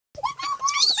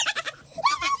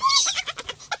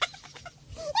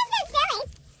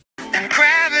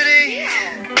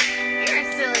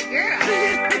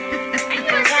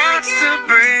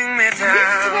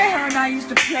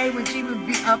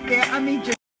up there. I mean,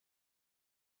 just.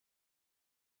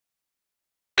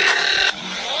 Hey,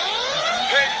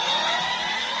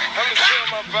 I'm just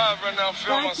feeling my vibe right now. I'm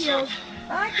feeling myself.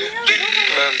 Bye, Kheels.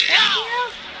 Bye,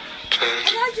 Kheels. I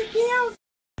love you, Kheels.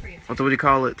 What do you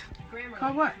call it?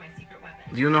 Call what?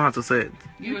 Do you know how to say it?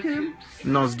 YouTube.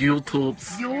 No, it's YouTube.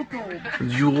 YouTube.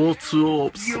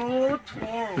 YouTube.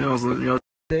 YouTube.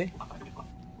 Day?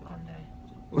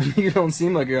 You don't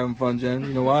seem like you're having fun, Jen.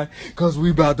 You know why? Because we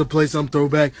about to play some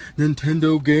throwback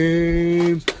Nintendo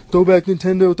games. Throwback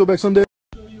Nintendo, throwback Sunday.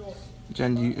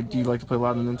 Jen, do you like to play a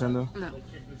lot of Nintendo? No.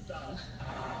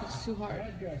 It's too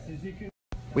hard.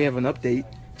 We have an update.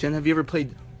 Jen, have you ever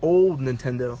played old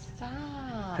Nintendo? Stop.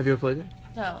 Have you ever played it?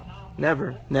 No.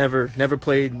 Never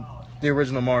played the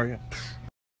original Mario.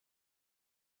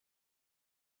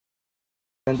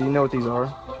 And do you know what these are?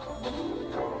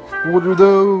 What are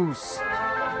those?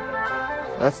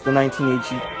 That's the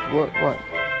 1980. What?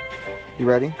 You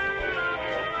ready?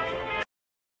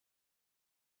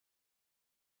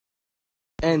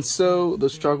 And so the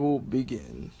struggle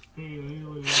begins.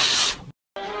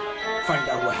 Find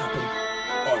out what happened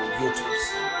on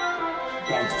YouTube's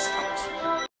Grandest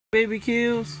House. Baby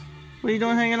Kheels, what are you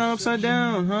doing hanging out upside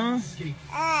down, huh?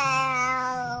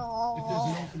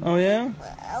 Oh yeah?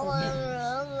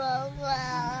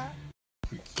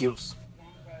 Kheels.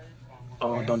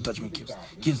 Oh, don't touch me, Kheels.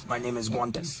 Kheels, my name is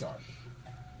Guantes.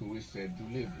 Who is said to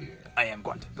live here? I am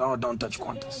Guantes. Oh, don't touch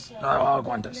Guantes. Oh,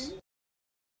 Guantes.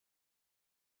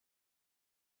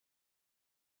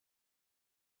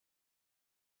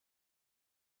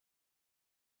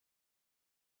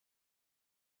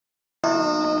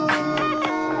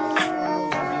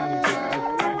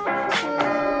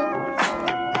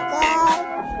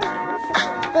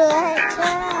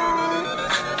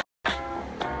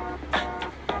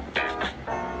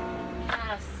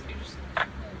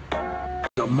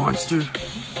 The monster?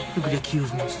 Look at that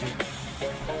Kheels monster.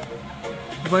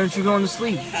 Why aren't you going to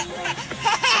sleep?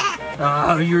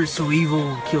 Oh, you're so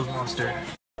evil, Kheels monster.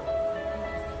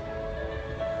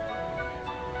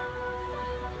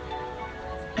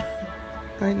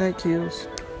 Night, Kheels.